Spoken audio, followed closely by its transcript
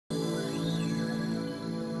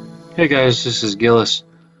Hey guys, this is Gillis.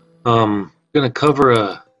 Gonna cover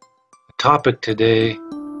a topic today,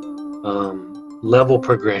 level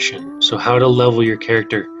progression. So how to level your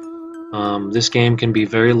character. This game can be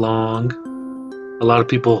very long. A lot of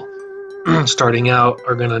people starting out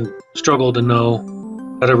are gonna struggle to know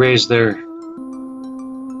how to raise their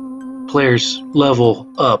player's level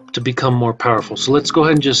up to become more powerful. So let's go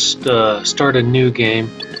ahead and just start a new game.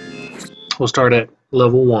 We'll start at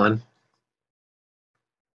level 1.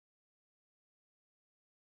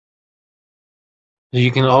 You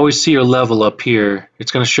can always see your level up here.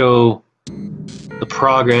 It's going to show the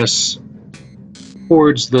progress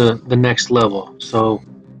towards the next level. So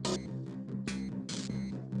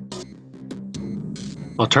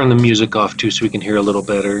I'll turn the music off too so we can hear a little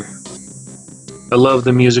better. I love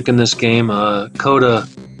the music in this game. Coda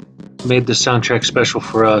made the soundtrack special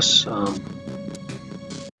for us,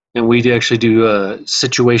 and we actually do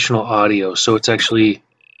situational audio. So it's actually,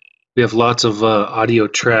 we have lots of audio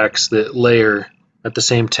tracks that layer at the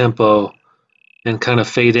same tempo and kind of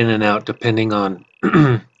fade in and out depending on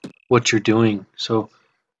what you're doing. So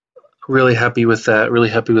really happy with that. Really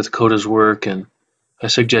happy with Coda's work, and I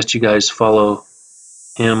suggest you guys follow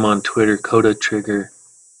him on Twitter, Coda Trigger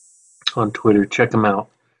on Twitter. Check him out.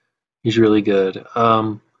 He's really good.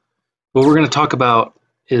 What we're going to talk about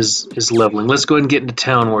is leveling. Let's go ahead and get into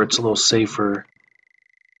town where it's a little safer.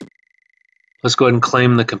 Let's go ahead and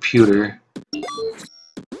claim the computer.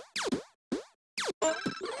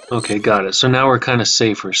 Okay, got it. So now we're kind of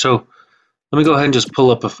safer. So let me go ahead and just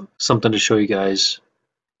pull up something to show you guys.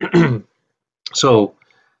 So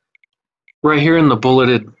right here in the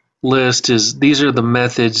bulleted list these are the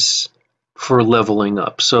methods for leveling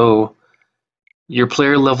up. So your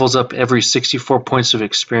player levels up every 64 points of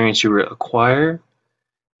experience you acquire.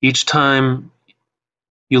 Each time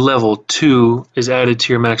you level, 2 is added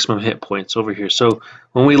to your maximum hit points over here. So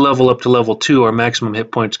when we level up to level 2, our maximum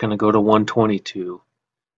hit point is going to go to 122.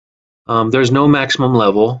 There's no maximum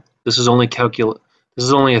level. This is only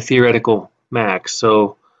a theoretical max.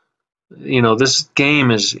 So this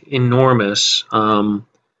game is enormous. So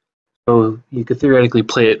you could theoretically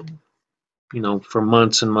play it, for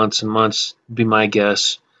months and months and months, be my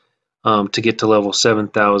guess, to get to level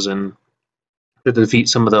 7,000 to defeat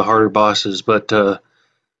some of the harder bosses. But I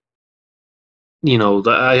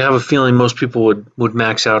have a feeling most people would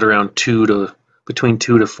max out around between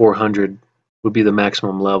 2 to 400 would be the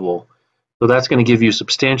maximum level. So that's going to give you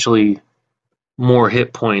substantially more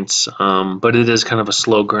hit points, but it is kind of a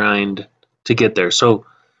slow grind to get there. So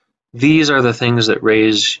these are the things that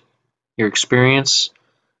raise your experience.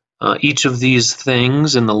 Each of these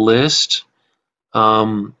things in the list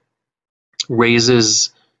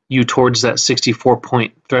raises you towards that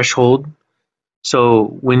 64-point threshold. So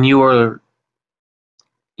when you are,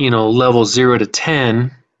 level 0 to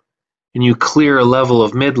 10, and you clear a level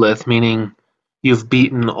of Midlith, meaning you've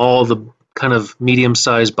beaten all the kind of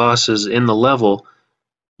medium-sized bosses in the level,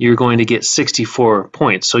 you're going to get 64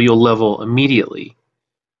 points. So you'll level immediately.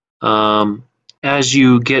 As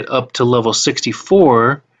you get up to level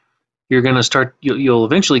 64, you're going to start. You'll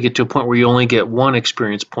eventually get to a point where you only get 1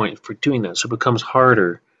 experience point for doing that, so it becomes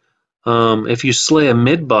harder. If you slay a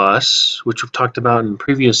mid-boss, which we've talked about in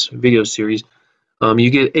previous video series, you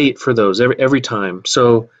get 8 for those every time.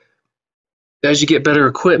 So as you get better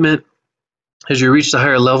equipment, as you reach the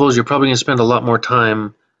higher levels, you're probably going to spend a lot more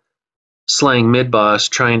time slaying mid-boss,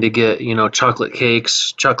 trying to get, chocolate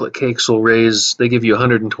cakes. Chocolate cakes will they give you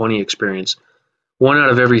 120 experience. 1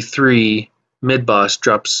 out of every 3 mid-boss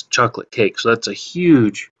drops chocolate cake, so that's a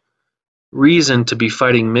huge reason to be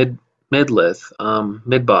fighting mid-boss,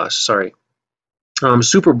 sorry.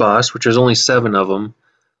 Super boss, which there's only 7 of them.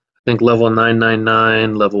 I think level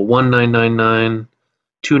 999, level 1999,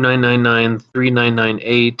 2999,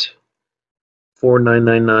 3998,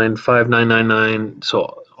 4999, 5999,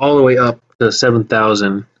 so all the way up to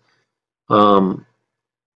 7,000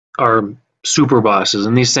 are super bosses,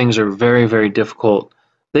 and these things are very, very difficult.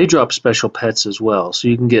 They drop special pets as well, so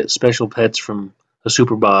you can get special pets from a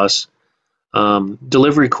super boss.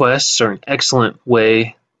 Delivery quests are an excellent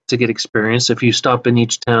way to get experience. If you stop in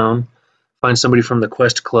each town, find somebody from the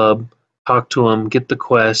quest club, talk to them, get the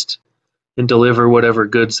quest, and deliver whatever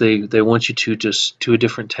goods they want you to just to a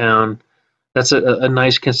different town. That's a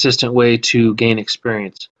nice, consistent way to gain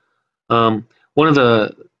experience. One of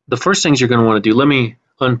the first things you're going to want to do, let me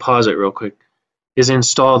unpause it real quick, is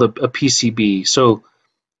install a PCB. So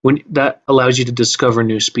that allows you to discover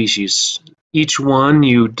new species. Each one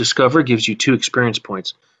you discover gives you 2 experience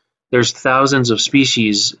points. There's thousands of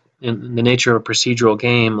species in the nature of a procedural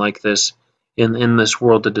game like this in this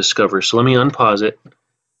world to discover. So let me unpause it.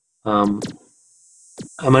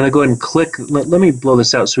 I'm going to go ahead and click. Let me blow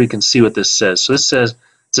this out so we can see what this says. So this says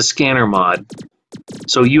it's a scanner mod.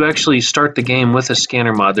 So you actually start the game with a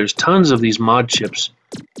scanner mod. There's tons of these mod chips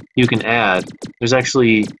you can add. There's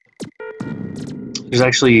actually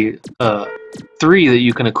 3 that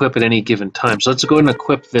you can equip at any given time. So let's go ahead and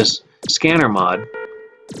equip this scanner mod.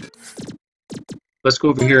 Let's go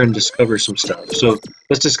over here and discover some stuff. So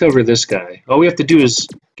let's discover this guy. All we have to do is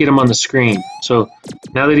get him on the screen. So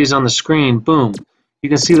now that he's on the screen, boom, you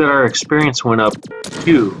can see that our experience went up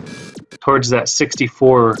 2 towards that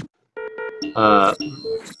 64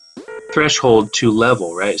 threshold to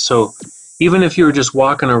level, right? So even if you were just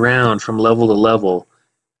walking around from level to level,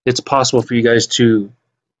 it's possible for you guys to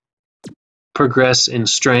progress in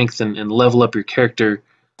strength and level up your character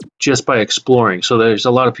just by exploring. So there's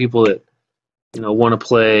a lot of people that want to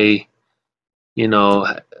play,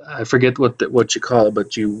 I forget what you call it,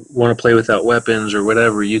 but you want to play without weapons or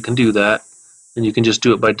whatever. You can do that, and you can just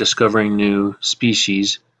do it by discovering new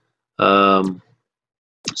species.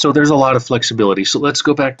 So there's a lot of flexibility. So let's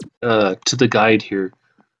go back to the guide here.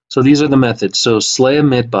 So these are the methods. So slay a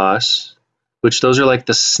mid-boss, which those are like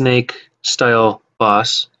the snake-style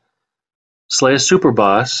boss. Slay a super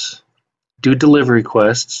boss. Do delivery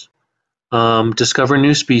quests. Discover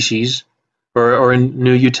new species, or a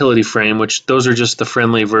new utility frame, which those are just the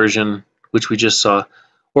friendly version, which we just saw.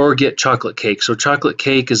 Or get chocolate cake. So chocolate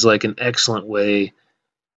cake is like an excellent way,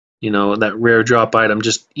 that rare drop item.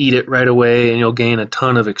 Just eat it right away, and you'll gain a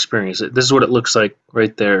ton of experience. This is what it looks like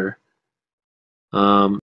right there.